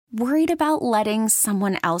Worried about letting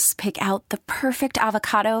someone else pick out the perfect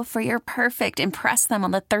avocado for your perfect impress them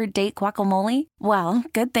on the third date guacamole? Well,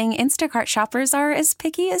 good thing Instacart shoppers are as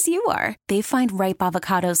picky as you are. They find ripe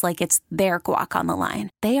avocados like it's their guac on the line.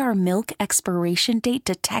 They are milk expiration date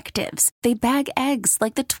detectives. They bag eggs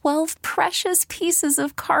like the 12 precious pieces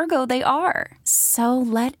of cargo they are. So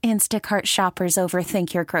let Instacart shoppers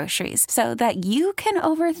overthink your groceries so that you can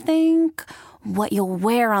overthink what you'll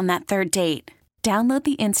wear on that third date. Download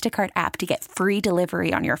the Instacart app to get free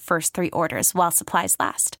delivery on your first 3 orders while supplies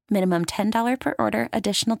last. Minimum $10 per order.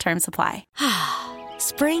 Additional terms apply.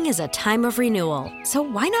 Spring is a time of renewal, so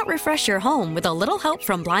why not refresh your home with a little help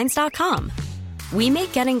from Blinds.com? We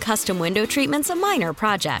make getting custom window treatments a minor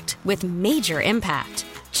project with major impact.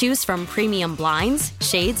 Choose from premium blinds,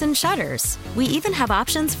 shades, and shutters. We even have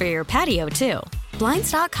options for your patio, too.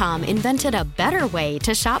 Blinds.com invented a better way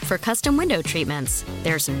to shop for custom window treatments.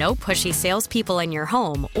 There's no pushy salespeople in your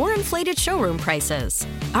home or inflated showroom prices.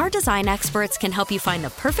 Our design experts can help you find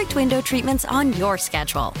the perfect window treatments on your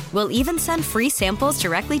schedule. We'll even send free samples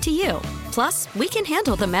directly to you. Plus, we can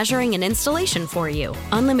handle the measuring and installation for you.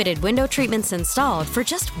 Unlimited window treatments installed for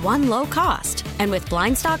just one low cost. And with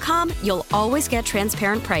Blinds.com, you'll always get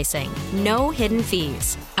transparent pricing. No hidden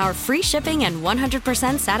fees. Our free shipping and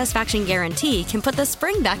 100% satisfaction guarantee can put the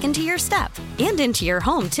spring back into your step and into your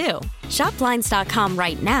home, too. Shop Blinds.com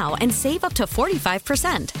right now and save up to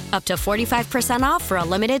 45%. Up to 45% off for a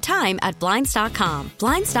limited time at Blinds.com.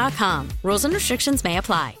 Blinds.com. Rules and restrictions may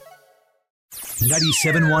apply.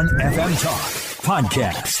 97.1 FM Talk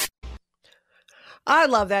Podcast. I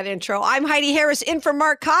love that intro. I'm Heidi Harris in for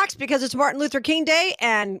Marc Cox because it's Martin Luther King Day,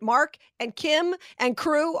 and Marc and Kim and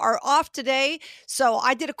crew are off today. So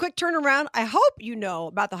I did a quick turnaround. I hope you know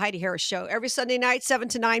about the Heidi Harris Show every Sunday night, 7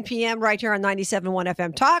 to 9 p.m. right here on 97.1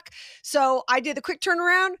 FM Talk. So I did a quick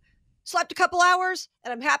turnaround, slept a couple hours,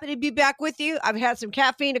 and I'm happy to be back with you. I've had some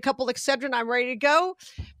caffeine, a couple Excedrin. I'm ready to go.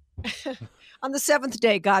 On the 7th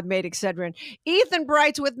day, God made Excedrin. Ethan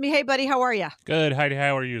Bright's with me. Hey, buddy, how are you? Good, Heidi.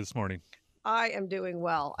 How are you this morning? I am doing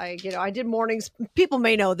well. I did mornings. People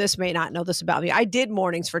may know this, may not know this about me. I did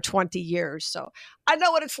mornings for 20 years, so I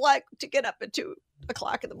know what it's like to get up at 2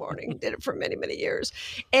 o'clock in the morning. Did it for many, many years.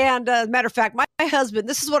 And matter of fact, my husband,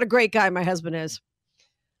 this is what a great guy my husband is.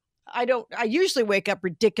 I usually wake up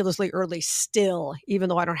ridiculously early still, even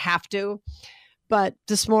though I don't have to. But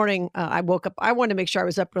this morning I woke up, I wanted to make sure I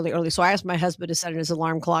was up really early. So I asked my husband to set his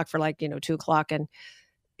alarm clock for 2 o'clock, and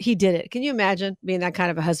he did it. Can you imagine being that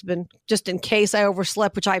kind of a husband? Just in case I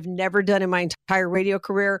overslept, which I've never done in my entire radio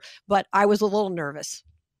career, but I was a little nervous.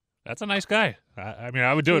 That's a nice guy. I mean,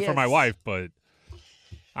 I would do it for my wife, but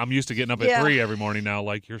I'm used to getting up at 3 every morning now,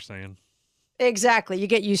 like you're saying. Exactly. You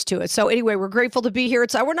get used to it. So anyway, we're grateful to be here.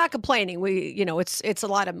 We're not complaining. It's a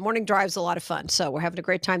lot of morning drives, a lot of fun. So we're having a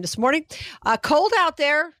great time this morning. Cold out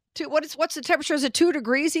there. What's the temperature? Is it 2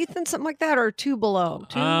 degrees, Ethan? Something like that, or 2 below?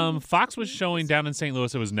 Fox was showing down in St.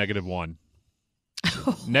 Louis. It was -1,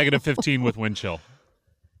 -15 with wind chill.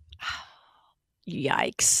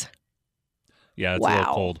 Yikes! Yeah, it's a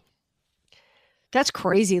little cold. That's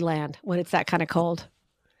crazy land when it's that kind of cold.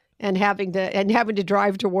 And having to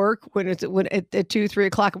drive to work when it's at 2, 3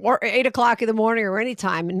 o'clock or 8 o'clock in the morning or any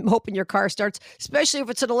time, and hoping your car starts, especially if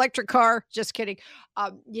it's an electric car. Just kidding.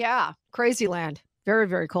 Yeah, crazy land. Very,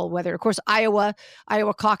 very cold weather. Of course, Iowa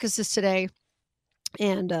caucuses today,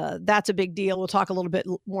 and that's a big deal. We'll talk a little bit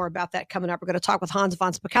more about that coming up. We're going to talk with Hans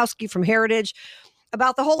von Spkovsky from Heritage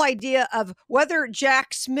about the whole idea of whether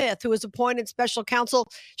Jack Smith, who was appointed special counsel,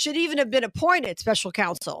 should even have been appointed special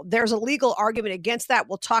counsel. There's a legal argument against that.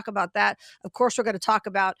 We'll talk about that. Of course, we're going to talk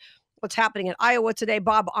about what's happening in Iowa today.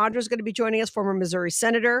 Bob Onder is going to be joining us, former Missouri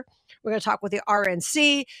senator. We're going to talk with the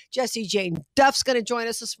RNC. Jesse Jane Duff's going to join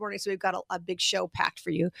us this morning. So we've got a big show packed for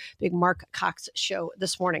you, big Marc Cox show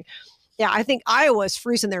this morning. Yeah, I think Iowa is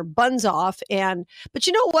freezing their buns off. But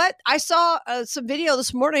you know what? I saw some video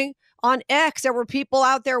this morning on X. There were people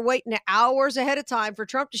out there waiting hours ahead of time for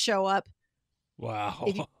Trump to show up. Wow.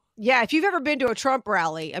 If you've ever been to a Trump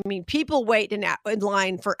rally, I mean, people wait in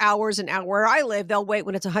line for hours and hours. Where I live, they'll wait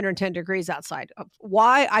when it's 110 degrees outside.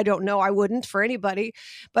 Why? I don't know. I wouldn't for anybody,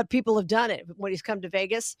 but people have done it when he's come to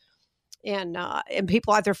Vegas, and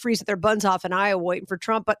people out there freezing their buns off in Iowa waiting for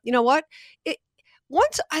Trump. But you know what?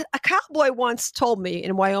 A cowboy once told me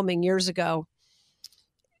in Wyoming years ago,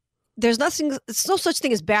 there's no such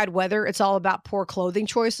thing as bad weather. It's all about poor clothing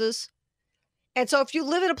choices. And so if you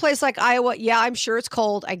live in a place like Iowa, yeah, I'm sure it's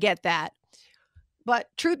cold. I get that. But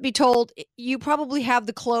truth be told, you probably have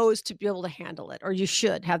the clothes to be able to handle it, or you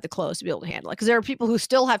should have the clothes to be able to handle it. Because there are people who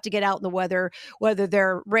still have to get out in the weather, whether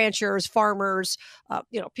they're ranchers, farmers,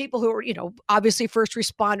 people who are, obviously first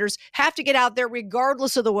responders, have to get out there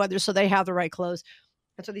regardless of the weather, so they have the right clothes.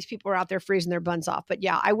 And so these people are out there freezing their buns off. But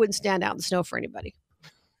yeah, I wouldn't stand out in the snow for anybody.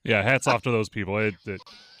 Yeah, hats off to those people.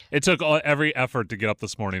 It took every effort to get up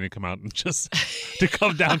this morning and come out and just to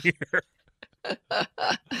come down here.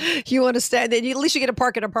 You want to stand, then at least you get to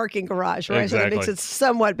park in a parking garage, right? Exactly. So that makes it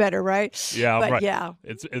somewhat better, right? Yeah, but right. Yeah,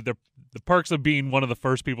 it's the perks of being one of the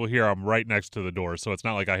first people here. I'm right next to the door, so it's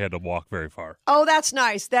not like I had to walk very far. Oh, that's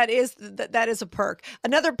nice. That is a perk.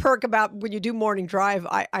 Another perk about when you do morning drive,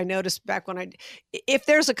 I noticed back when if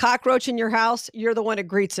there's a cockroach in your house, you're the one who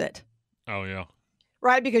greets it. Oh yeah.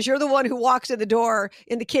 Right, because you're the one who walks in the door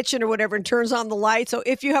in the kitchen or whatever and turns on the light. So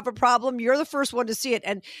if you have a problem, you're the first one to see it.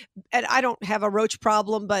 And I don't have a roach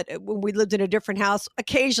problem, but when we lived in a different house,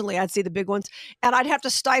 occasionally I'd see the big ones, and I'd have to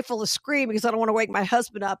stifle a scream because I don't want to wake my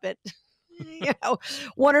husband up at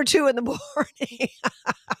 1 or 2 in the morning.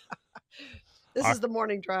 This is the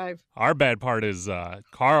morning drive. Our bad part is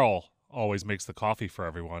Carl always makes the coffee for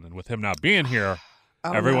everyone, and with him not being here,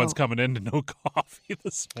 everyone's coming in to no coffee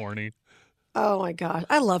this morning. Oh my gosh,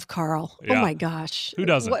 I love Carl. Yeah. Oh my gosh, who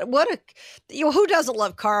doesn't? Who doesn't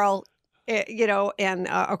love Carl? And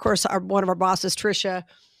of course, one of our bosses, Trisha,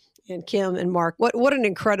 and Kim and Marc. What an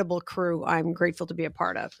incredible crew! I'm grateful to be a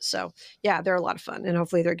part of. So yeah, they're a lot of fun, and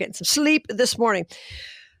hopefully they're getting some sleep this morning.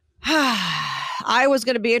 I was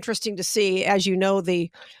going to be interesting to see, as you know,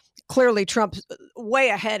 clearly Trump's way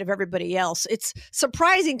ahead of everybody else. It's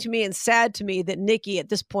surprising to me and sad to me that Nikki at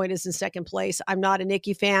this point is in second place. I'm not a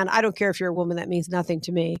Nikki fan. I don't care if you're a woman. That means nothing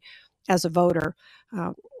to me as a voter.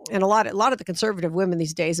 And a lot of the conservative women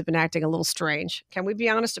these days have been acting a little strange. Can we be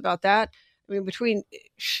honest about that? I mean, between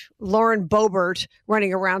Lauren Boebert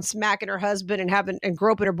running around smacking her husband and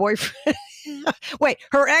groping her boyfriend. Wait,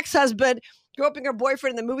 her ex-husband groping her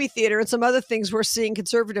boyfriend in the movie theater and some other things we're seeing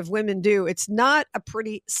conservative women do. It's not a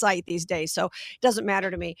pretty sight these days, so it doesn't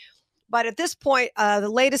matter to me. But at this point, the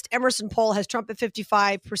latest Emerson poll has Trump at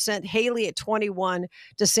 55%, Haley at 21%,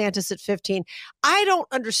 DeSantis at 15%. I don't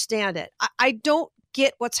understand it. I don't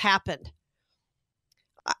get what's happened.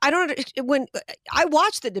 When I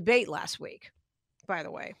watched the debate last week, by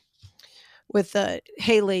the way, with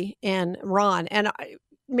Haley and Ron, and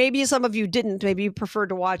maybe some of you didn't. Maybe you preferred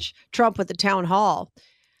to watch Trump at the town hall.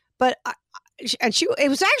 But it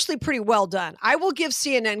was actually pretty well done. I will give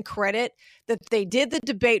CNN credit that they did the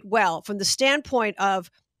debate well from the standpoint of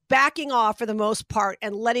backing off for the most part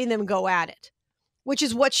and letting them go at it, which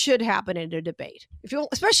is what should happen in a debate.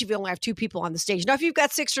 Especially if you only have 2 people on the stage. Now, if you've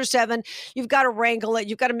got 6 or 7, you've got to wrangle it.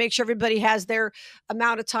 You've got to make sure everybody has their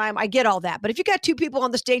amount of time. I get all that. But if you got 2 people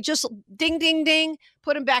on the stage, just ding, ding, ding,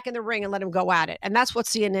 put them back in the ring and let them go at it. And that's what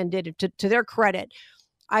CNN did. To their credit,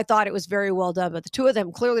 I thought it was very well done. But the 2 of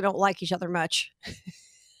them clearly don't like each other much.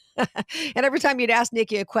 And every time you'd ask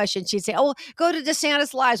Nikki a question, she'd say, oh, go to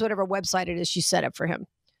DeSantis Lives, whatever website it is she set up for him.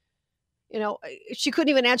 She couldn't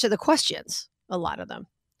even answer the questions. A lot of them.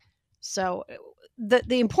 So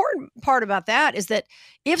the important part about that is that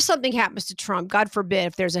if something happens to Trump, God forbid,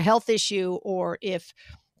 if there's a health issue or if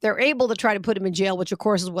they're able to try to put him in jail, which of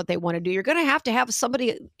course is what they want to do, you're going to have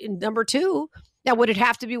somebody in number 2. Now, would it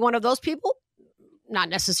have to be one of those people? Not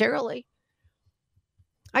necessarily.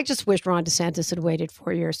 I just wish Ron DeSantis had waited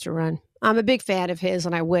 4 years to run. I'm a big fan of his,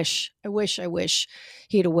 and I wish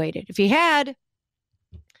he'd have waited. If he had,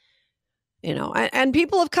 and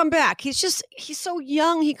people have come back. He's so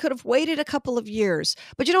young. He could have waited a couple of years.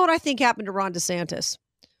 But you know what I think happened to Ron DeSantis?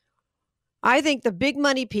 I think the big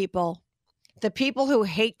money people, the people who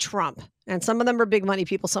hate Trump, and some of them are big money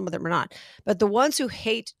people, some of them are not, but the ones who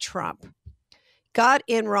hate Trump got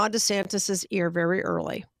in Ron DeSantis's ear very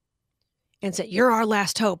early and said, you're our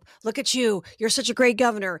last hope. Look at you. You're such a great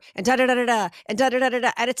governor, and da-da-da-da-da, and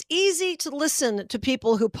da-da-da-da-da. And it's easy to listen to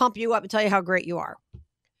people who pump you up and tell you how great you are.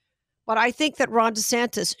 But I think that Ron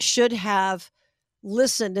DeSantis should have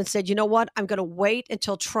listened and said, you know what? I'm going to wait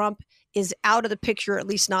until Trump is out of the picture, at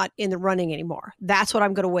least not in the running anymore. That's what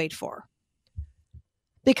I'm going to wait for.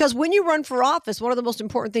 Because when you run for office, one of the most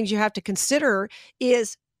important things you have to consider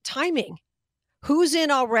is timing. Who's in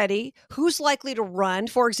already? Who's likely to run?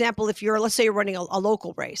 For example, let's say you're running a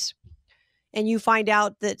local race and you find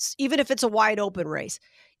out that even if it's a wide open race,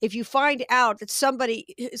 if you find out that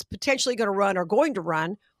somebody is potentially going to run or going to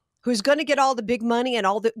run, who's going to get all the big money and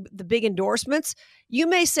all the big endorsements, you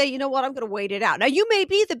may say, you know what, I'm going to wait it out. Now, you may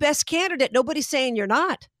be the best candidate. Nobody's saying you're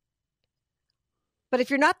not. But if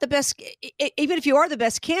you're not the best, even if you are the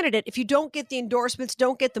best candidate, if you don't get the endorsements,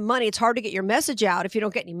 don't get the money, it's hard to get your message out if you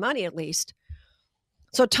don't get any money, at least.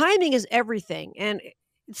 So timing is everything. And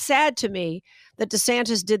it's sad to me that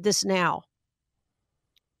DeSantis did this now.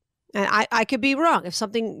 And I could be wrong. If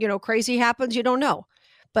something, crazy happens, you don't know.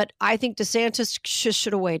 But I think DeSantis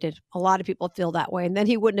should have waited. A lot of people feel that way. And then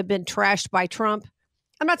he wouldn't have been trashed by Trump.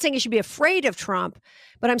 I'm not saying you should be afraid of Trump,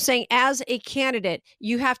 but I'm saying as a candidate,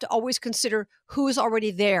 you have to always consider who's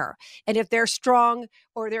already there. And if they're strong,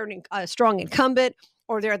 or they're a strong incumbent,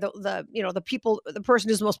 or they're the person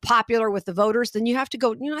who's most popular with the voters, then you have to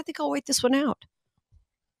go, I think I'll wait this one out.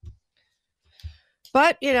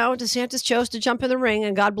 But, DeSantis chose to jump in the ring,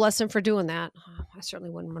 and God bless him for doing that. I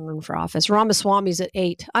certainly wouldn't run for office. Ramaswamy's at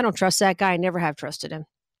 8. I don't trust that guy. I never have trusted him.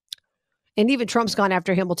 And even Trump's gone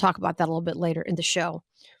after him. We'll talk about that a little bit later in the show.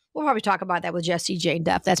 We'll probably talk about that with Jesse Jane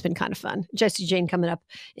Duff. That's been kind of fun. Jesse Jane coming up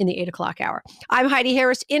in the 8 o'clock hour. I'm Heidi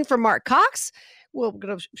Harris, in for Marc Cox. We're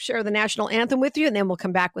going to share the national anthem with you, and then we'll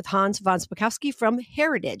come back with Hans von Spkovsky from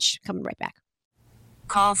Heritage. Coming right back.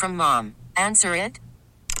 Call from mom. Answer it.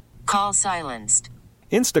 Call silenced.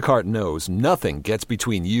 Instacart knows nothing gets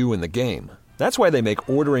between you and the game. That's why they make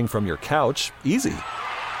ordering from your couch easy.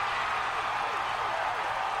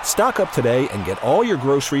 Stock up today and get all your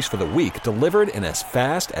groceries for the week delivered in as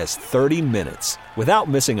fast as 30 minutes without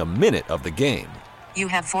missing a minute of the game. You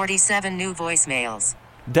have 47 new voicemails.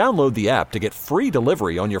 Download the app to get free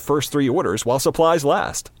delivery on your first 3 orders while supplies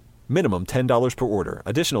last. Minimum $10 per order.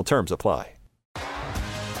 Additional terms apply.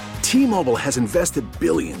 T-Mobile has invested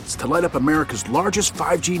billions to light up America's largest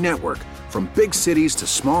 5G network, from big cities to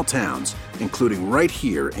small towns, including right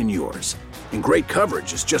here in yours. And great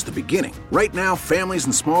coverage is just the beginning. Right now, families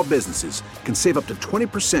and small businesses can save up to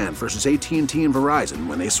 20% versus AT&T and Verizon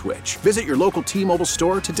when they switch. Visit your local T-Mobile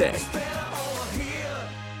store today.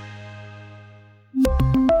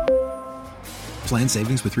 Plan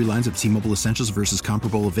savings with 3 lines of T-Mobile Essentials versus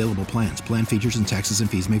comparable available plans. Plan features and taxes and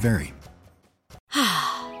fees may vary.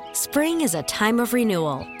 Spring is a time of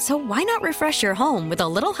renewal, so why not refresh your home with a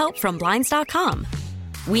little help from Blinds.com?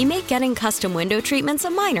 We make getting custom window treatments a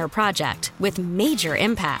minor project with major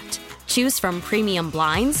impact. Choose from premium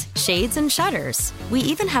blinds, shades, and shutters. We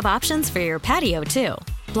even have options for your patio, too.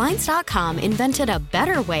 Blinds.com invented a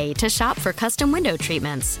better way to shop for custom window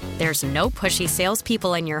treatments. There's no pushy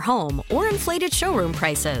salespeople in your home or inflated showroom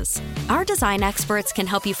prices. Our design experts can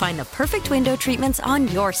help you find the perfect window treatments on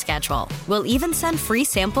your schedule. We'll even send free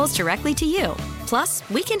samples directly to you. Plus,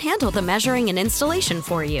 we can handle the measuring and installation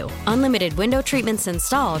for you. Unlimited window treatments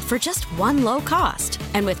installed for just one low cost.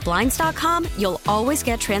 And with Blinds.com, you'll always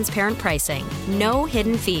get transparent pricing. No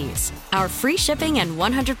hidden fees. Our free shipping and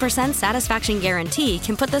 100% satisfaction guarantee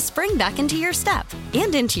can put the spring back into your step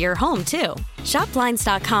and into your home, too. Shop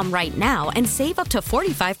Blinds.com right now and save up to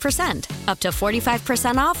 45%. Up to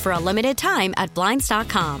 45% off for a limited time at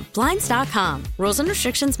Blinds.com. Blinds.com. Rules and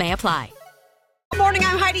restrictions may apply. Good morning,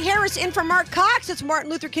 I'm Heidi Harris, in for Marc Cox. It's Martin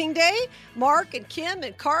Luther King Day. Mark and Kim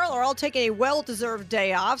and Carl are all taking a well-deserved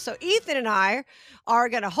day off. So Ethan and I are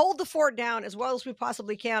going to hold the fort down as well as we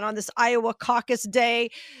possibly can on this Iowa caucus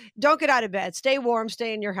day. Don't get out of bed. Stay warm,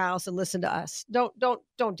 stay in your house, and listen to us.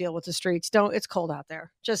 Don't deal with the streets. It's cold out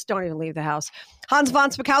there. Just don't even leave the house. Hans von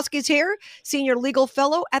Spkovsky is here, senior legal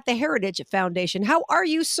fellow at the Heritage Foundation. How are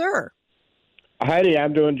you, sir? Heidi,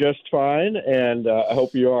 I'm doing just fine, and I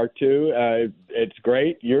hope you are too. It's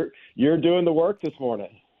great. You're doing the work this morning.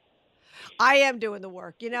 I am doing the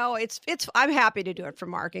work. I'm happy to do it for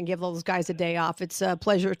Mark and give those guys a day off. It's a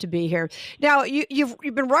pleasure to be here. Now, you've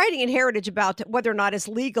been writing in Heritage about whether or not it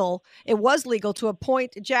was legal to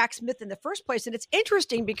appoint Jack Smith in the first place. And it's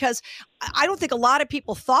interesting because I don't think a lot of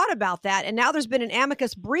people thought about that. And now there's been an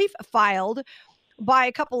amicus brief filed by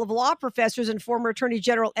a couple of law professors and former Attorney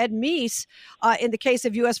General Ed Meese in the case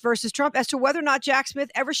of U.S. versus Trump as to whether or not Jack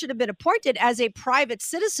Smith ever should have been appointed as a private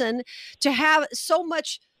citizen to have so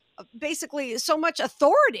much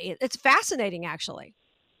authority. It's fascinating, actually.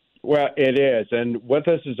 Well, it is. And what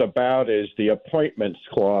this is about is the appointments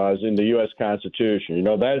clause in the U.S. Constitution.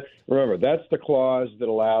 Remember, that's the clause that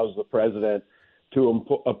allows the president to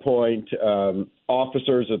appoint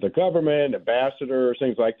officers of the government, ambassadors,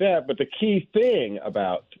 things like that. But the key thing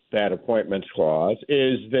about that appointments clause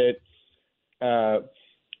is that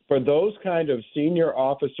for those kind of senior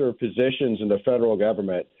officer positions in the federal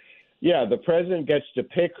government, the president gets to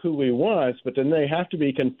pick who he wants, but then they have to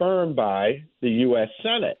be confirmed by the U.S.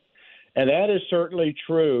 Senate. And that is certainly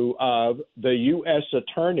true of the U.S.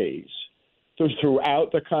 attorneys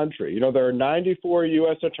throughout the country. There are 94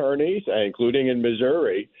 U.S. attorneys, including in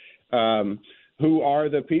Missouri, who are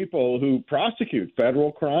the people who prosecute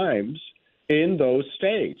federal crimes in those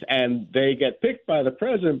states, and they get picked by the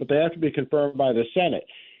president, but they have to be confirmed by the Senate.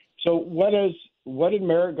 So what did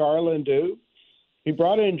Merrick Garland do? He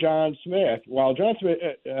brought in Jack Smith. While Jack Smith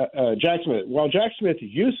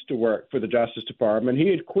used to work for the Justice Department, he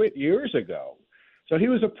had quit years ago. So he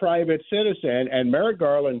was a private citizen, and Merrick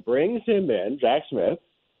Garland brings him in, Jack Smith,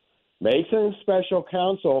 makes him special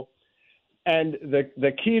counsel, and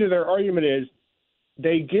the key to their argument is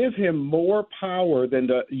they give him more power than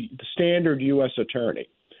the standard U.S. attorney.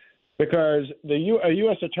 Because a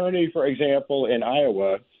U.S. attorney, for example, in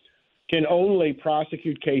Iowa, can only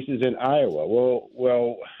prosecute cases in Iowa.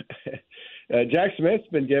 Well, Jack Smith's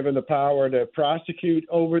been given the power to prosecute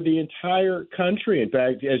over the entire country. In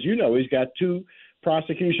fact, as you know, he's got 2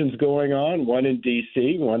 prosecutions going on, one in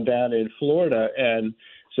D.C., one down in Florida. And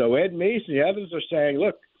so Ed Meese and the others are saying,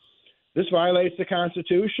 look, this violates the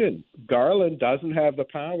Constitution. Garland doesn't have the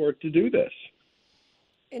power to do this.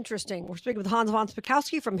 Interesting. We're speaking with Hans von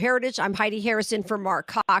Spkovsky from Heritage. I'm Heidi Harris in for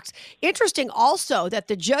Marc Cox. Interesting also that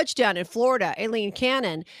the judge down in Florida, Aileen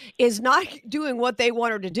Cannon, is not doing what they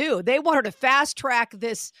want her to do. They want her to fast track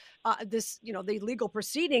the legal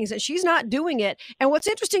proceedings, and she's not doing it. And what's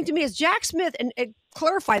interesting to me is Jack Smith, and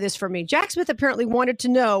clarify this for me, Jack Smith apparently wanted to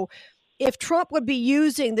know if Trump would be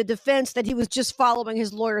using the defense that he was just following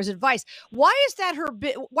his lawyer's advice. Why is that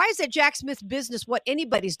why is that Jack Smith's business what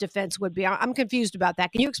anybody's defense would be? I'm confused about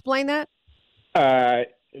that. Can you explain that?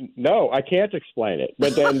 No, I can't explain it.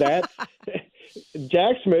 But then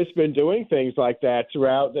Jack Smith's been doing things like that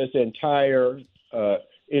throughout this entire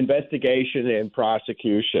investigation and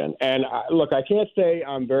prosecution. And look, I can't say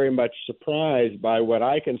I'm very much surprised by what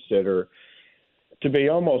I consider to be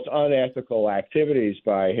almost unethical activities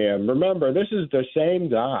by him. Remember, this is the same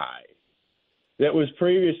guy that was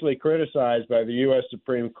previously criticized by the U.S.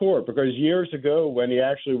 Supreme Court, because years ago when he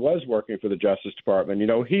actually was working for the Justice Department,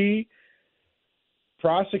 he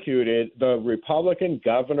prosecuted the Republican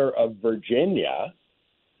governor of Virginia,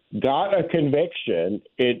 got a conviction.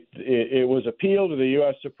 It was appealed to the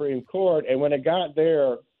U.S. Supreme Court, and when it got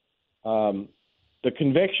there, the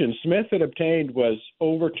conviction Smith had obtained was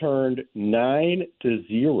overturned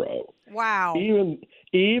 9-0. Wow.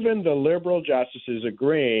 Even the liberal justices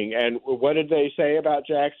agreeing. And what did they say about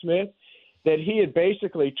Jack Smith? That he had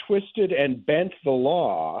basically twisted and bent the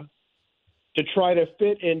law to try to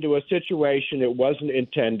fit into a situation it wasn't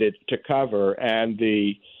intended to cover. And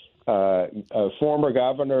the former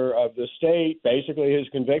governor of the state, basically his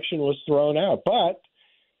conviction was thrown out. But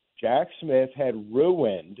Jack Smith had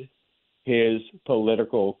ruined his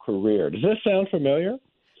political career. Does this sound familiar?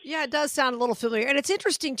 Yeah, it does sound a little familiar. And it's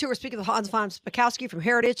interesting, too. We're speaking with Hans von Spkovsky from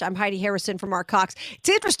Heritage. I'm Heidi Harrison from Marc Cox. It's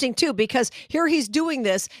interesting, too, because here he's doing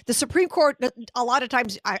this. The Supreme Court, a lot of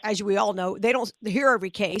times, as we all know, they don't hear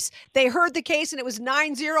every case. They heard the case, and it was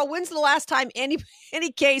 9-0. When's the last time any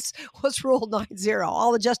case was ruled 9-0?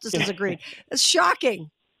 All the justices agreed. It's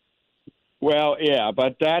shocking. Well, yeah,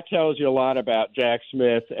 but that tells you a lot about Jack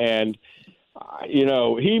Smith. And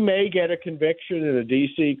he may get a conviction in a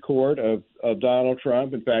D.C. court of Donald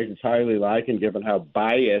Trump. In fact, it's highly likely given how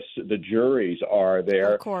biased the juries are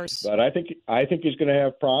there. Of course. But I think he's going to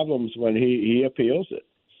have problems when he appeals it.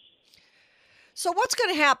 So what's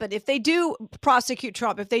going to happen if they do prosecute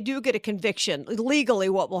Trump, if they do get a conviction legally?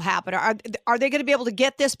 What will happen? Are they going to be able to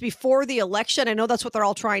get this before the election? I know that's what they're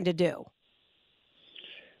all trying to do.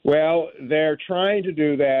 Well, they're trying to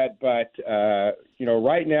do that, but,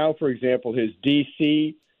 right now, for example, his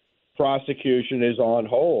D.C. prosecution is on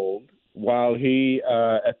hold while he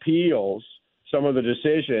appeals some of the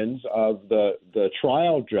decisions of the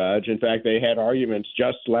trial judge. In fact, they had arguments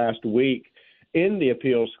just last week in the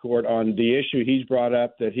appeals court on the issue he's brought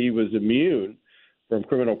up, that he was immune from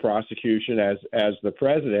criminal prosecution as the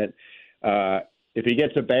president. If he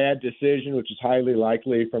gets a bad decision, which is highly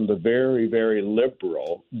likely from the very, very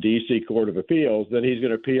liberal D.C. Court of Appeals, then he's going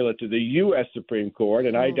to appeal it to the U.S. Supreme Court,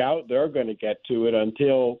 and I doubt they're going to get to it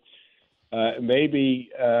until maybe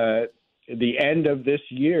the end of this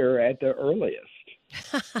year at the earliest.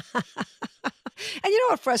 And you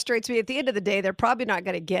know what frustrates me? At the end of the day, they're probably not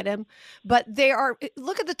going to get him, but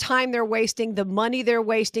look at the time they're wasting, the money they're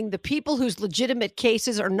wasting, the people whose legitimate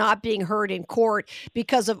cases are not being heard in court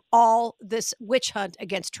because of all this witch hunt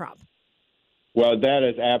against Trump. Well, that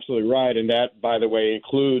is absolutely right. And that, by the way,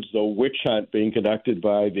 includes the witch hunt being conducted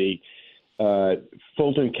by the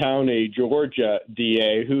Fulton County, Georgia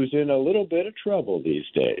DA, who's in a little bit of trouble these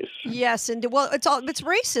days. Yes, and it's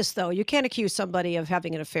racist, though. You can't accuse somebody of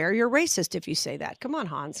having an affair. You're racist if you say that. Come on,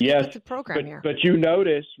 Hans. Yes, get with the program here. But you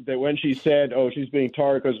notice that when she said, she's being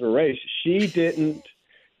targeted because of her race, she didn't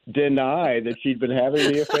deny that she'd been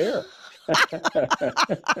having the affair.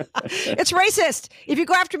 It's racist. If you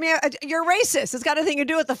go after me, you're racist. It's got nothing to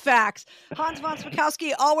do with the facts. Hans von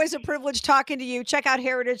Spkovsky, always a privilege talking to you. Check out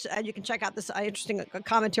Heritage, and you can check out this interesting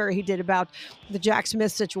commentary he did about the Jack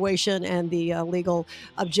Smith situation and the legal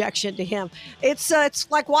objection to him. It's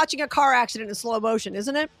like watching a car accident in slow motion,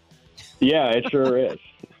 isn't it? Yeah, it sure is.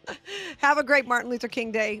 Have a great Martin Luther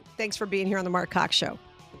King Day. Thanks for being here on the Marc Cox Show.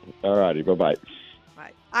 All righty. Bye-bye.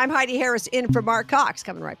 Bye. I'm Heidi Harris in for Marc Cox.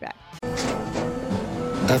 Coming right back.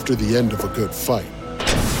 After the end of a good fight,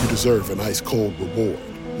 you deserve an ice-cold reward.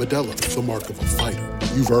 Modelo is the mark of a fighter.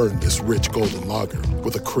 You've earned this rich golden lager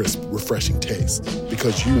with a crisp, refreshing taste.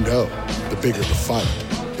 Because you know, the bigger the fight,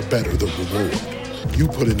 the better the reward. You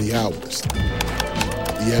put in the hours,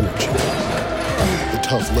 the energy, the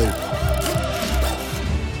tough labor.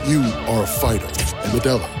 You are a fighter, and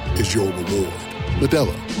Modelo is your reward.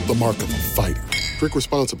 Modelo, the mark of a fighter. Drink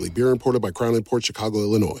responsibly. Beer imported by Crown Imports, Chicago,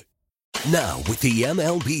 Illinois. Now, with the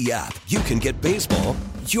MLB app, you can get baseball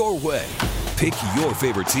your way. Pick your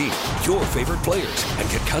favorite team, your favorite players, and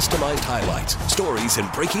get customized highlights, stories,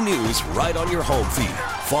 and breaking news right on your home feed.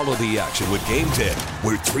 Follow the action with Game 10,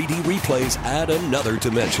 where 3D replays add another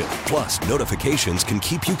dimension. Plus, notifications can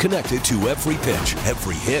keep you connected to every pitch,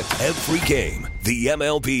 every hit, every game. The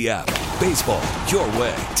MLB app. Baseball your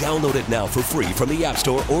way. Download it now for free from the App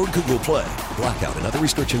Store or Google Play. Blackout and other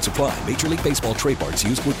restrictions apply. Major League Baseball trademarks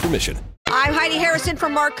used with permission. I'm Heidi Harrison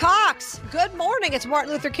from Marc Cox. Good morning. It's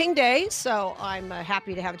Martin Luther King Day, so I'm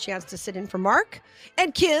happy to have a chance to sit in for Marc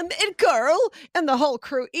and Kim and Carl and the whole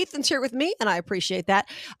crew. Ethan's here with me, and I appreciate that.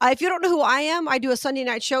 If you don't know who I am, I do a Sunday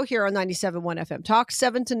night show here on 97.1 FM Talk,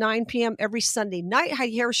 7 to 9 p.m. every Sunday night.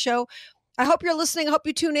 Heidi Harris Show. I hope you're listening. I hope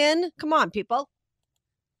you tune in. Come on, people.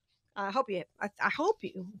 I hope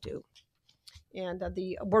you do. And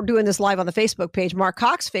we're doing this live on the Facebook page, Marc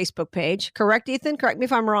Cox Facebook page. Correct, Ethan? Correct me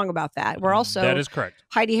if I'm wrong about that. We're also that is correct.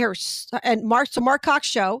 Heidi Harris and Marc Cox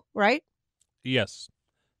Show, right? Yes,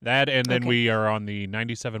 that, and then we are on the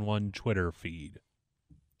 97.1 Twitter feed.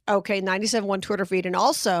 Okay, 97.1 Twitter feed, and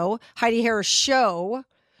also Heidi Harris Show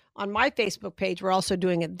on my Facebook page. We're also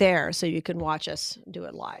doing it there, so you can watch us do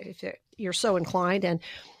it live if you're so inclined. And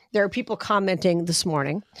there are people commenting this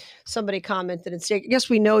morning. Somebody commented and said, yes,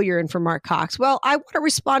 we know you're in for Marc Cox. Well, I want to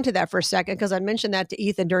respond to that for a second because I mentioned that to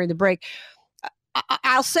Ethan during the break.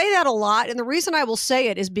 I'll say that a lot. And the reason I will say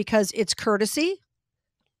it is because it's courtesy.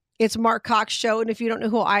 It's Marc Cox Show. And if you don't know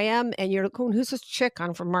who I am and you're like, who's this chick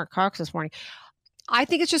on from Marc Cox this morning? I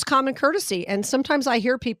think it's just common courtesy. And sometimes I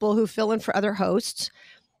hear people who fill in for other hosts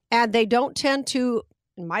and they don't tend to,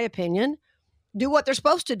 in my opinion, do what they're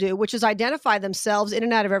supposed to do, which is identify themselves in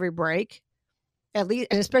and out of every break. At least,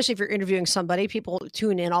 and especially if you're interviewing somebody, people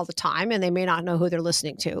tune in all the time and they may not know who they're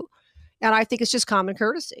listening to. And I think it's just common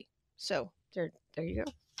courtesy. So there you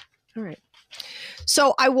go. All right.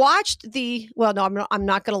 So I watched I'm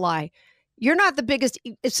not going to lie. You're not the biggest,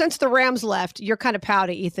 since the Rams left, you're kind of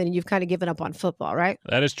pouty, Ethan, and you've kind of given up on football, right?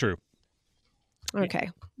 That is true. Okay.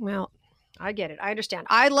 Well, I get it. I understand.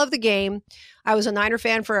 I love the game. I was a Niner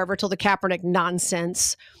fan forever till the Kaepernick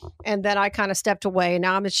nonsense. And then I kind of stepped away. And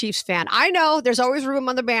now I'm a Chiefs fan. I know there's always room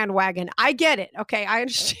on the bandwagon. I get it. Okay. I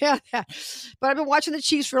understand that. But I've been watching the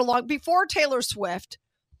Chiefs for before Taylor Swift.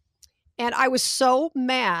 And I was so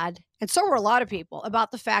mad. And so were a lot of people about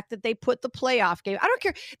the fact that they put the playoff game. I don't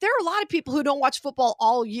care. There are a lot of people who don't watch football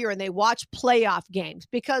all year and they watch playoff games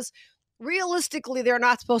because realistically, they're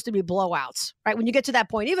not supposed to be blowouts, right? When you get to that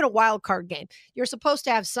point, even a wild card game, you're supposed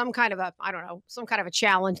to have some kind of a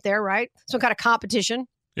challenge there, right? Some kind of competition.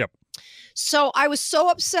 Yep. So I was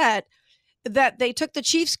so upset that they took the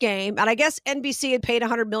Chiefs game, and I guess NBC had paid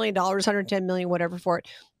 $100 million, $110 million, whatever for it,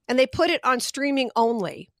 and they put it on streaming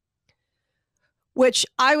only, which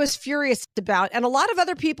I was furious about. And a lot of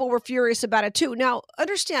other people were furious about it too. Now,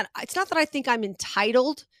 understand, it's not that I think I'm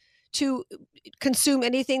entitled to consume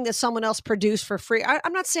anything that someone else produced for free.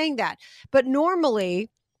 I'm not saying that. But normally,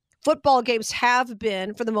 football games have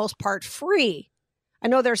been, for the most part, free. I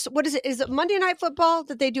know there's, what is it? Is it Monday Night Football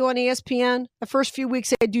that they do on ESPN? The first few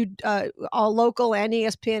weeks they do all local and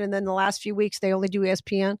ESPN, and then the last few weeks they only do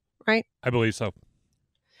ESPN, right? I believe so.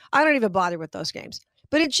 I don't even bother with those games.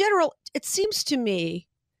 But in general, it seems to me,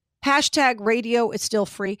 #radio, it's still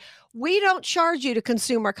free. We don't charge you to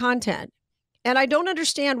consume our content. And I don't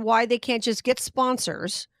understand why they can't just get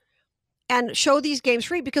sponsors and show these games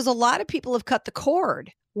free, because a lot of people have cut the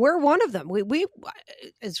cord. We're one of them. We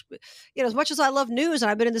as much as I love news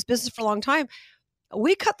and I've been in this business for a long time,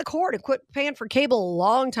 we cut the cord and quit paying for cable a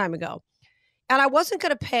long time ago. And I wasn't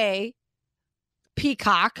going to pay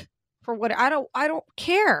Peacock for what I don't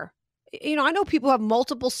care. I know people have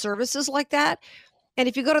multiple services like that. And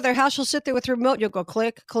if you go to their house, you'll sit there with your remote. You'll go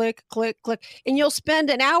click, click, click, click. And you'll spend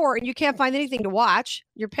an hour and you can't find anything to watch.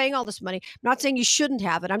 You're paying all this money. I'm not saying you shouldn't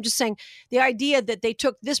have it. I'm just saying the idea that they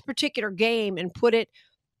took this particular game and put it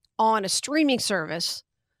on a streaming service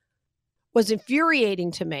was infuriating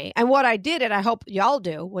to me. And what I did, and I hope y'all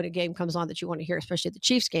do when a game comes on that you want to hear, especially the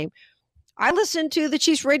Chiefs game, I listened to the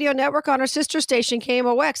Chiefs radio network on our sister station,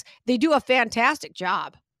 KMOX. They do a fantastic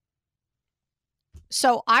job.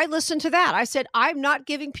 So I listened to that. I said, I'm not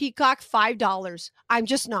giving Peacock $5. I'm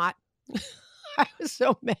just not. I was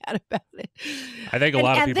so mad about it. I think a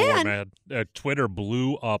lot of people were mad. Twitter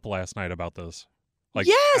blew up last night about this. Like,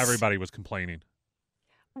 yes, everybody was complaining.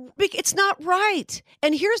 It's not right.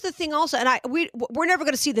 And here's the thing also, and we're never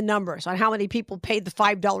going to see the numbers on how many people paid the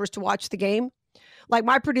 $5 to watch the game. Like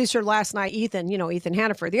my producer last night, Ethan, Ethan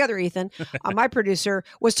Hannaford, the other Ethan, my producer,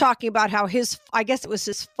 was talking about how I guess it was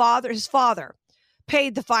his father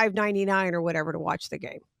paid the $5.99 or whatever to watch the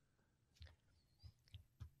game.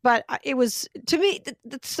 But it was, to me,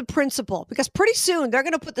 that's the principle. Because pretty soon they're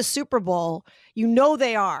going to put the Super Bowl,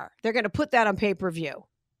 they are. They're going to put that on pay-per-view,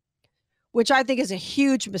 which I think is a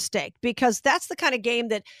huge mistake. Because that's the kind of game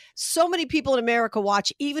that so many people in America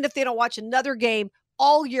watch, even if they don't watch another game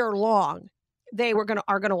all year long. They are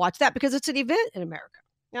going to watch that because it's an event in America.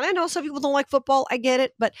 And I know some people don't like football. I get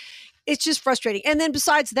it. But it's just frustrating. And then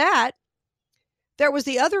besides that, there was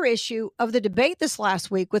the other issue of the debate this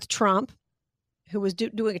last week with Trump, who was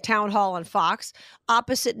doing a town hall on Fox,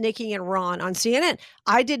 opposite Nikki and Ron on CNN.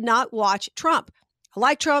 I did not watch Trump. I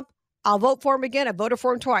like Trump. I'll vote for him again. I voted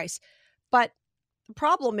for him twice. But the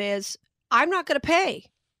problem is I'm not going to pay.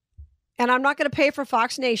 And I'm not going to pay for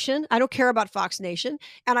Fox Nation. I don't care about Fox Nation.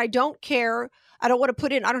 And I don't care. I don't want to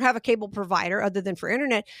put in, I don't have a cable provider other than for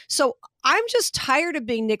internet. So I'm just tired of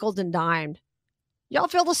being nickeled and dimed. Y'all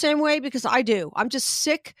feel the same way? Because I do. I'm just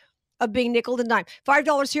sick of being nickeled and dimed.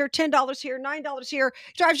 $5 here, $10 here, $9 here.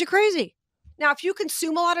 It drives you crazy. Now, if you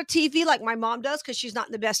consume a lot of TV like my mom does, because she's not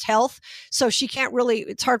in the best health, so she can't really,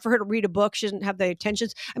 it's hard for her to read a book. She doesn't have the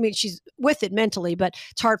attentions. I mean, she's with it mentally, but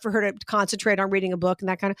it's hard for her to concentrate on reading a book and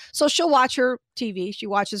that kind of, so she'll watch her TV. She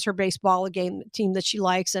watches her baseball, a team that she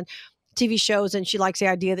likes, and TV shows, and she likes the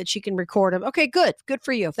idea that she can record them. Okay, good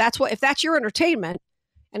for you. If that's your entertainment,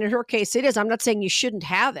 and in her case it is, I'm not saying you shouldn't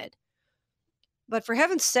have it. But for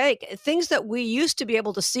heaven's sake, things that we used to be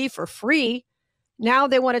able to see for free, now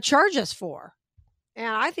they want to charge us for. And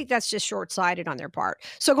I think that's just short-sighted on their part.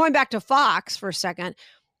 So going back to Fox for a second,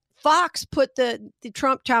 Fox put the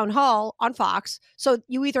Trump town hall on Fox. So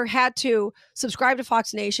you either had to subscribe to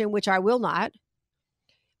Fox Nation, which I will not,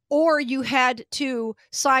 or you had to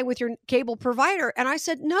sign with your cable provider. And I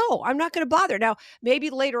said, no, I'm not going to bother. Now, maybe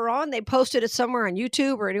later on they posted it somewhere on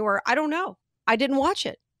YouTube or anywhere. I don't know. I didn't watch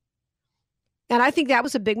it. And I think that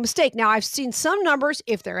was a big mistake. Now, I've seen some numbers,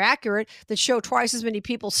 if they're accurate, that show twice as many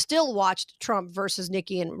people still watched Trump versus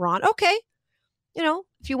Nikki and Ron. Okay.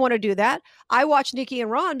 If you want to do that. I watched Nikki and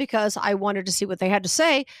Ron because I wanted to see what they had to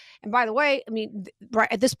say. And by the way, I mean,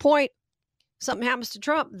 right at this point, something happens to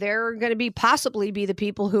Trump, they're going to possibly be the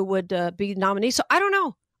people who would be nominees. So I don't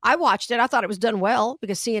know. I watched it. I thought it was done well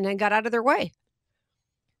because CNN got out of their way.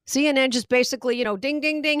 CNN just basically, ding,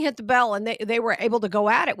 ding, ding, hit the bell, and they were able to go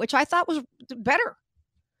at it, which I thought was better,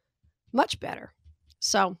 much better.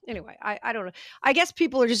 So anyway, I don't know. I guess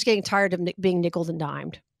people are just getting tired of being nickeled and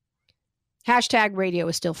dimed. Hashtag radio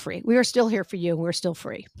is still free. We are still here for you, and we're still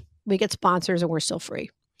free. We get sponsors, and we're still free.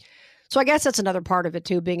 So I guess that's another part of it,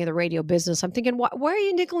 too, being in the radio business. I'm thinking, why are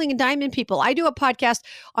you nickeling and diming people? I do a podcast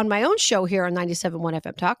on my own show here on 97.1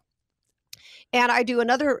 FM Talk. And I do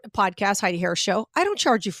another podcast, Heidi Harris Show. I don't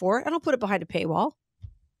charge you for it. I don't put it behind a paywall.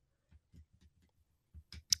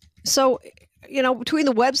 So, between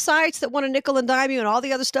the websites that want to nickel and dime you and all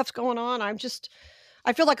the other stuff's going on,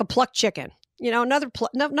 I feel like a plucked chicken.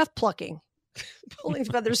 Enough plucking. Pulling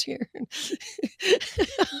feathers here.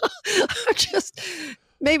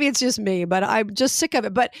 Maybe it's just me, but I'm just sick of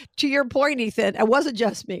it. But to your point, Ethan, it wasn't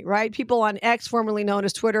just me, right? People on X, formerly known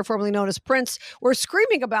as Twitter, formerly known as Prince, were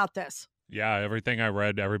screaming about this. Yeah, everything I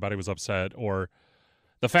read, everybody was upset. Or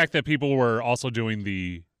the fact that people were also doing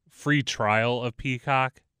the free trial of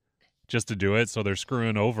Peacock just to do it. So they're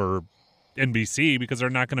screwing over NBC because they're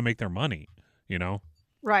not going to make their money,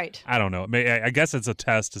 Right. I don't know. I guess it's a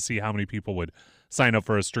test to see how many people would sign up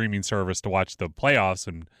for a streaming service to watch the playoffs.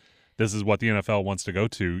 And this is what the NFL wants to go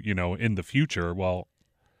to, in the future. Well,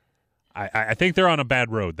 I think they're on a bad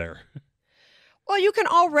road there. Well, you can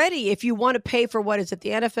already, if you want to pay for the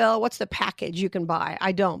NFL, what's the package you can buy?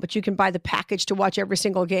 I don't, but you can buy the package to watch every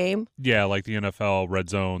single game. Yeah, like the NFL Red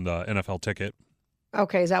Zone, the NFL ticket.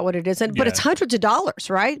 Okay, is that what it is? But Yeah. it's hundreds of dollars,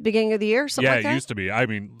 right? Beginning of the year, something like that? It used to be. I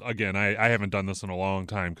mean, again, I haven't done this in a long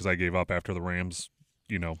time because I gave up after the Rams,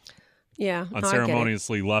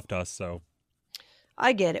 unceremoniously left us. So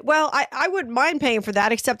I get it. Well, I wouldn't mind paying for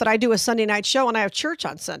that, except that I do a Sunday night show and I have church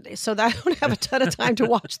on Sunday, so that I don't have a ton of time to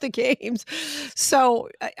watch the games. So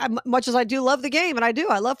much as I do love the game, and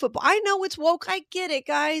I love football. I know it's woke. I get it,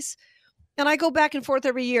 guys. And I go back and forth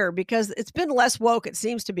every year because it's been less woke, it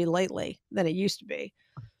seems to be lately, than it used to be.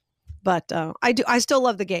 But I still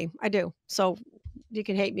love the game. I do. So you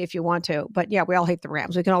can hate me if you want to. But yeah, we all hate the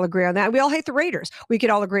Rams. We can all agree on that. We all hate the Raiders. We could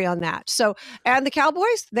all agree on that. So, and the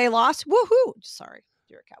Cowboys, they lost. Woohoo. Sorry,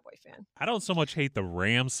 you're a Cowboy fan. I don't so much hate the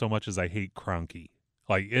Rams so much as I hate Kroenke.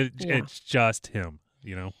 Like, it's just him,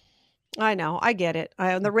 I know. I get it.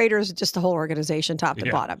 And the Raiders, just the whole organization, top to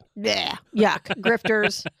bottom. Yeah. Yuck.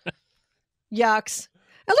 Grifters. Yucks.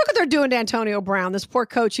 And look what they're doing to Antonio Brown, this poor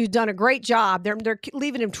coach who's done a great job. They're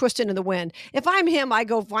leaving him twisted in the wind. If I'm him, I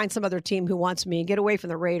go find some other team who wants me and get away from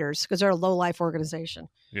the Raiders because they're a low-life organization.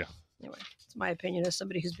 Yeah. Anyway, it's my opinion as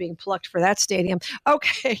somebody who's being plucked for that stadium.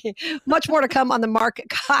 Okay, much more to come on the Marc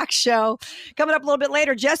Cox Show. Coming up a little bit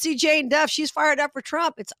later, Jessie Jane Duff, she's fired up for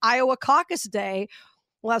Trump. It's Iowa Caucus Day.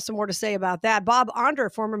 We'll have some more to say about that. Bob Onder,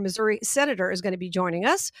 former Missouri senator, is going to be joining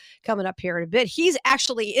us coming up here in a bit. He's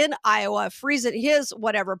actually in Iowa, freezing his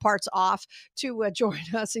whatever parts off to join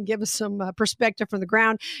us and give us some perspective from the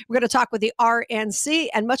ground. We're going to talk with the RNC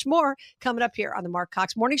and much more coming up here on the Marc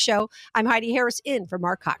Cox Morning Show. I'm Heidi Harris in for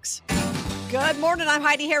Marc Cox. Good morning. I'm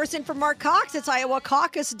Heidi Harrison for Marc Cox. It's Iowa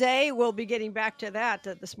Caucus Day. We'll be getting back to that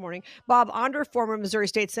this morning. Bob Onder, former Missouri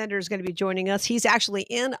State Senator, is going to be joining us. He's actually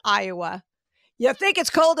in Iowa. You think it's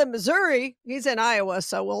cold in Missouri? He's in Iowa,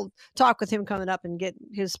 so we'll talk with him coming up and get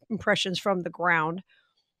his impressions from the ground.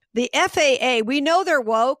 The FAA, we know they're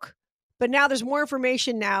woke, but now there's more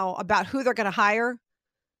information now about who they're going to hire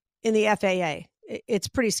in the FAA. It's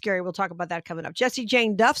pretty scary. We'll talk about that coming up. Jessie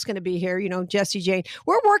Jane Duff's going to be here. Jessie Jane.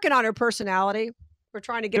 We're working on her personality. We're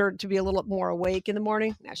trying to get her to be a little more awake in the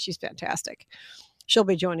morning. Now, she's fantastic. She'll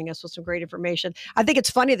be joining us with some great information. I think it's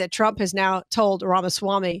funny that Trump has now told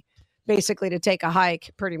Ramaswamy basically to take a hike,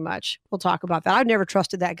 pretty much. We'll talk about that. I've never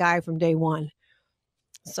trusted that guy from day one.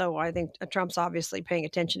 So I think Trump's obviously paying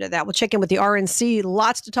attention to that. We'll check in with the RNC.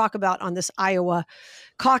 Lots to talk about on this Iowa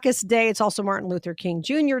Caucus Day. It's also Martin Luther King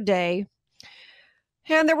Jr. Day.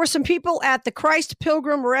 And there were some people at the Christ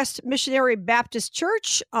Pilgrim Rest Missionary Baptist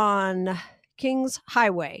Church on Kings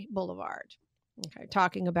Highway Boulevard. Okay,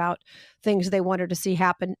 talking about things they wanted to see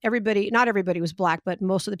happen. Not everybody was Black, but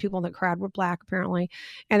most of the people in the crowd were Black, apparently.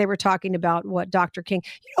 And they were talking about what Dr. King,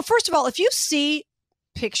 first of all, if you see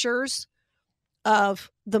pictures of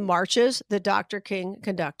the marches that Dr. King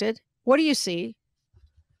conducted, what do you see?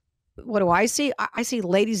 What do I see? I see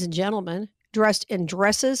ladies and gentlemen dressed in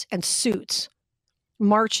dresses and suits,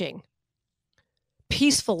 marching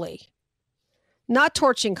peacefully, not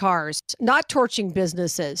torching cars, not torching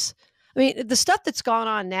businesses. I mean, the stuff that's gone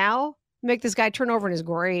on now make this guy turn over in his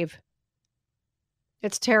grave.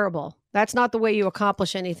 It's terrible. That's not the way you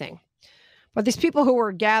accomplish anything. But these people who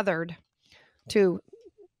were gathered to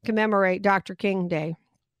commemorate Dr. King Day,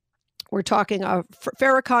 we're talking of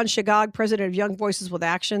Farrakhan Shagag, president of Young Voices with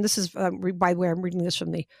Action. This is, by the way, I'm reading this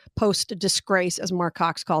from the post-disgrace, as Marc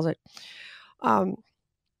Cox calls it.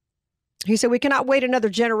 He said, we cannot wait another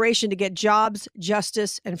generation to get jobs,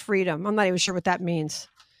 justice, and freedom. I'm not even sure what that means.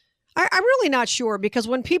 I'm really not sure, because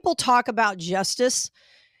when people talk about justice,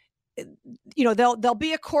 there'll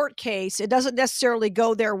be a court case. It doesn't necessarily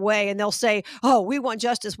go their way, and they'll say, oh, we want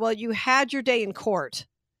justice. Well, you had your day in court.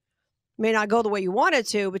 It may not go the way you wanted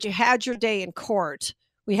to, but you had your day in court.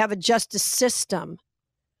 We have a justice system,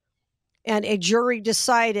 and a jury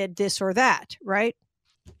decided this or that, right?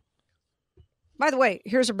 By the way,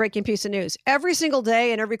 here's a breaking piece of news. Every single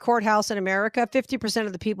day in every courthouse in America, 50%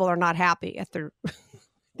 of the people are not happy at the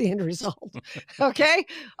end result. Okay.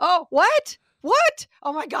 Oh, what?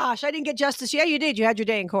 Oh my gosh. I didn't get justice. Yeah, you did. You had your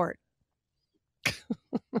day in court.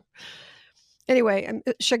 Anyway,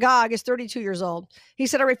 Shagag is 32 years old. He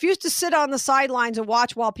said, I refuse to sit on the sidelines and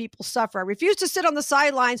watch while people suffer. I refuse to sit on the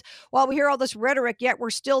sidelines while we hear all this rhetoric, yet we're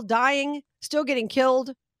still dying, still getting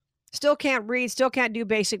killed, still can't read, still can't do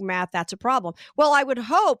basic math. That's a problem. Well, I would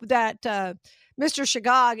hope that Mr.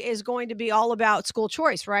 Shagag is going to be all about school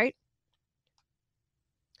choice, right?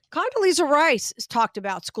 Condoleezza Rice has talked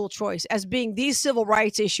about school choice as being the civil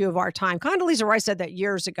rights issue of our time. Condoleezza Rice said that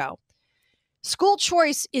years ago. School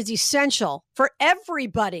choice is essential for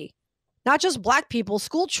everybody, not just Black people.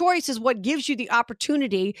 School choice is what gives you the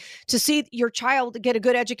opportunity to see your child get a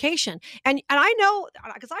good education. And I know,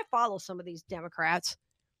 because I follow some of these Democrats,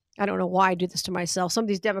 I don't know why I do this to myself. Some of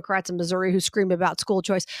these Democrats in Missouri who scream about school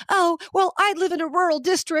choice. Oh, well, I live in a rural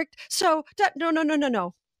district. So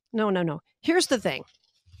no. Here's the thing.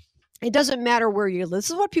 It doesn't matter where you live. This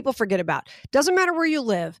is what people forget about. It doesn't matter where you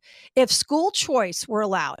live. If school choice were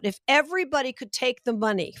allowed, if everybody could take the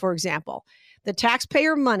money, for example, the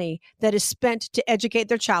taxpayer money that is spent to educate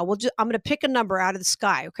their child, I'm going to pick a number out of the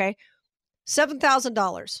sky, okay?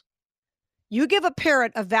 $7,000. You give a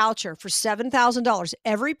parent a voucher for $7,000,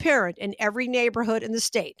 every parent in every neighborhood in the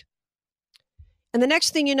state. And the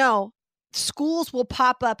next thing you know, schools will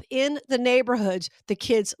pop up in the neighborhoods the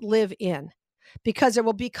kids live in because there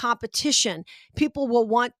will be competition. People will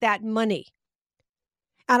want that money.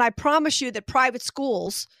 And I promise you that private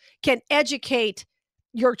schools can educate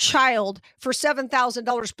your child for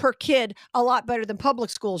 $7,000 per kid a lot better than public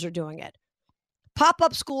schools are doing it.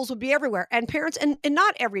 Pop-up schools will be everywhere. And parents, and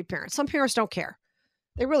not every parent, some parents don't care.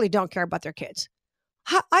 They really don't care about their kids.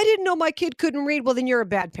 I didn't know my kid couldn't read. Well, then you're a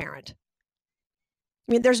bad parent.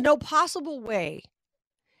 I mean, there's no possible way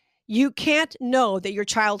you can't know that your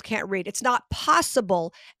child can't read. It's not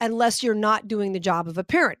possible unless you're not doing the job of a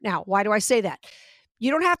parent. Now, why do I say that?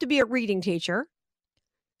 You don't have to be a reading teacher.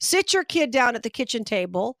 Sit your kid down at the kitchen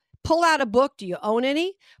table. Pull out a book. Do you own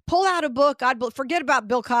any? Pull out a book. Forget about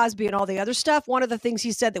Bill Cosby and all the other stuff. One of the things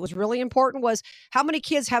he said that was really important was how many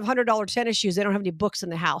kids have $100 tennis shoes? They don't have any books in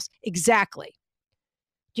the house. Exactly.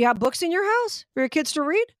 Do you have books in your house for your kids to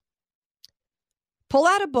read? Pull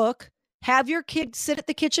out a book. Have your kid sit at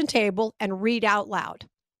the kitchen table and read out loud.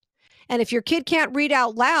 And if your kid can't read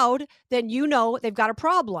out loud, then you know they've got a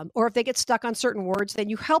problem. Or if they get stuck on certain words, then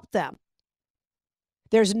you help them.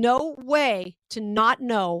 There's no way to not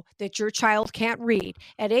know that your child can't read.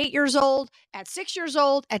 At 8 years old, at 6 years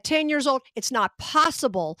old, at 10 years old, it's not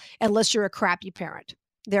possible unless you're a crappy parent.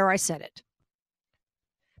 There, I said it.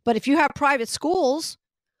 But if you have private schools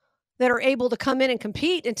that are able to come in and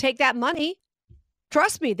compete and take that money,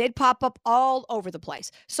 trust me, they'd pop up all over the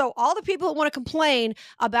place. So all the people that want to complain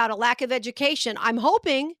about a lack of education, I'm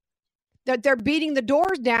hoping that they're beating the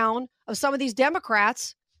doors down of some of these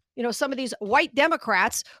Democrats, some of these white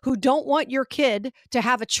Democrats who don't want your kid to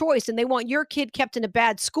have a choice and they want your kid kept in a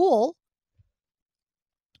bad school.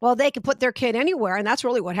 Well, they can put their kid anywhere, and that's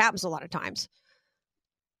really what happens a lot of times.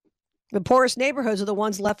 The poorest neighborhoods are the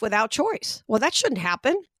ones left without choice. Well, that shouldn't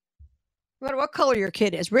happen. No matter what color your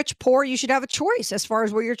kid is, rich, poor, you should have a choice as far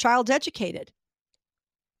as where your child's educated.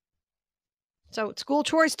 So school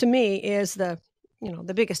choice to me is the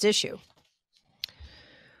biggest issue.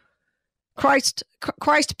 Christ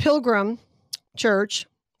Pilgrim Church,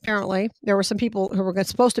 apparently, there were some people who were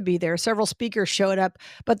supposed to be there. Several speakers showed up,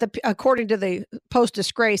 but according to the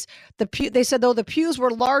Post-Disgrace, they said, though the pews were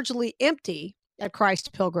largely empty at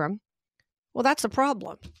Christ Pilgrim. Well, that's a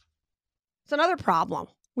problem. It's another problem.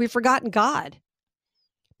 We've forgotten God.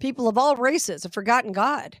 People of all races have forgotten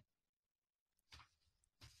God.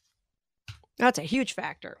 That's a huge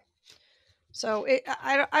factor. So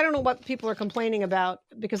I don't know what people are complaining about,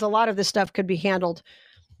 because a lot of this stuff could be handled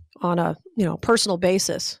on a personal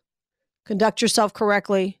basis. Conduct yourself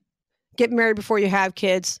correctly. Get married before you have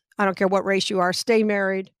kids. I don't care what race you are. Stay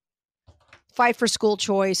married. Fight for school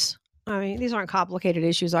choice. I mean, these aren't complicated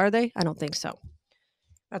issues, are they? I don't think so.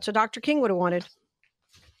 That's what Dr. King would have wanted.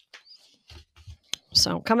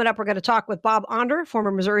 So coming up, we're going to talk with Bob Onder,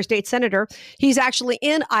 former Missouri State Senator. He's actually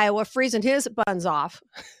in Iowa freezing his buns off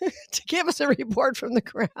to give us a report from the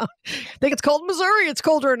ground. I think it's cold in Missouri. It's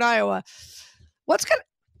colder in Iowa. What's going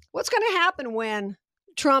to happen when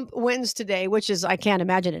Trump wins today, which is, I can't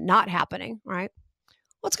imagine it not happening, right?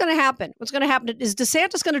 What's going to happen? What's going to happen? Is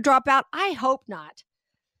DeSantis going to drop out? I hope not.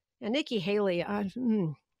 And Nikki Haley,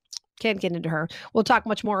 can't get into her. We'll talk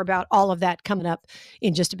much more about all of that coming up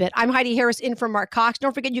in just a bit. I'm Heidi Harris, in for Marc Cox.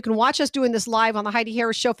 Don't forget, you can watch us doing this live on the Heidi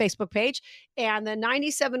Harris Show Facebook page and the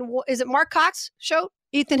 97. Is it Marc Cox Show?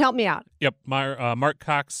 Ethan, help me out. Yep, my Marc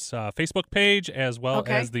Cox Facebook page, as well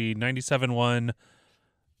as the 97.1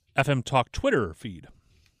 FM Talk Twitter feed.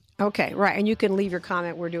 Okay, right. And you can leave your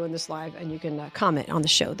comment. We're doing this live, and you can comment on the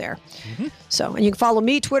show there. Mm-hmm. So, and you can follow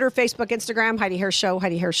me, Twitter, Facebook, Instagram, Heidi Harris Show,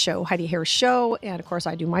 Heidi Harris Show, Heidi Harris Show. And, of course,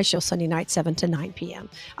 I do my show Sunday night, 7 to 9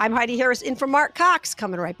 p.m. I'm Heidi Harris, in for Marc Cox,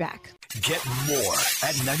 coming right back. Get more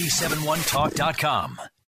at 971talk.com.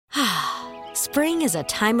 Spring is a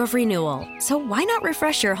time of renewal, so why not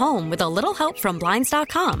refresh your home with a little help from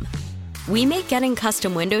Blinds.com? We make getting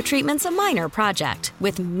custom window treatments a minor project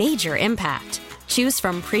with major impact. Choose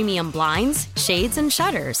from premium blinds, shades, and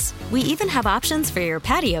shutters. We even have options for your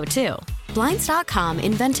patio, too. Blinds.com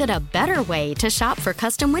invented a better way to shop for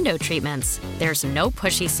custom window treatments. There's no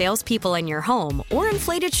pushy salespeople in your home or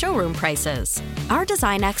inflated showroom prices. Our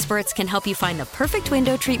design experts can help you find the perfect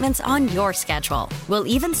window treatments on your schedule. We'll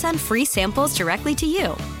even send free samples directly to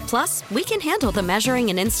you. Plus, we can handle the measuring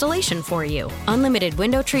and installation for you. Unlimited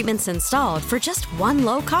window treatments installed for just one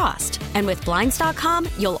low cost. And with Blinds.com,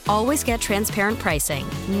 you'll always get transparent pricing.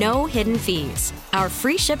 No hidden fees. Our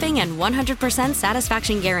free shipping and 100%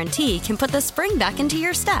 satisfaction guarantee can put the spring back into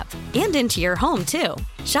your step and into your home, too.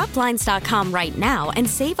 Shop Blinds.com right now and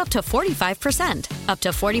save up to 45%. Up to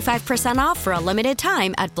 45% off for a limited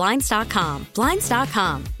time at Blinds.com.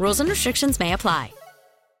 Blinds.com. Rules and restrictions may apply.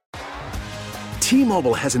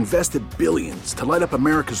 T-Mobile has invested billions to light up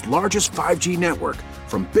America's largest 5G network,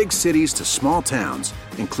 from big cities to small towns,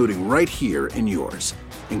 including right here in yours.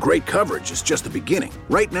 And great coverage is just the beginning.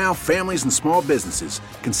 Right now, families and small businesses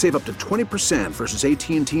can save up to 20% versus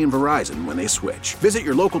AT&T and Verizon when they switch. Visit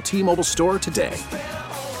your local T-Mobile store today.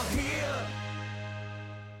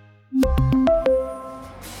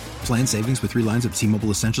 Plan savings with 3 lines of T-Mobile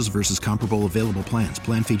Essentials versus comparable available plans.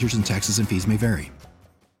 Plan features and taxes and fees may vary.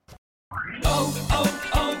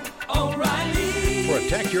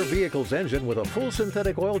 Protect your vehicle's engine with a full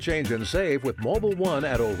synthetic oil change and save with Mobil 1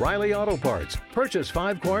 at O'Reilly Auto Parts. Purchase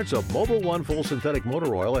 5 quarts of Mobil 1 full synthetic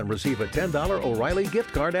motor oil and receive a $10 O'Reilly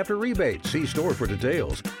gift card after rebate. See store for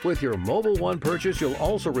details. With your Mobil 1 purchase, you'll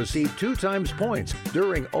also receive 2 times points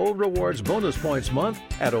during O Rewards Bonus Points Month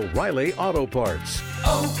at O'Reilly Auto Parts.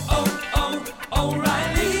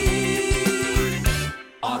 O'Reilly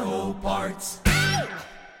Auto Parts.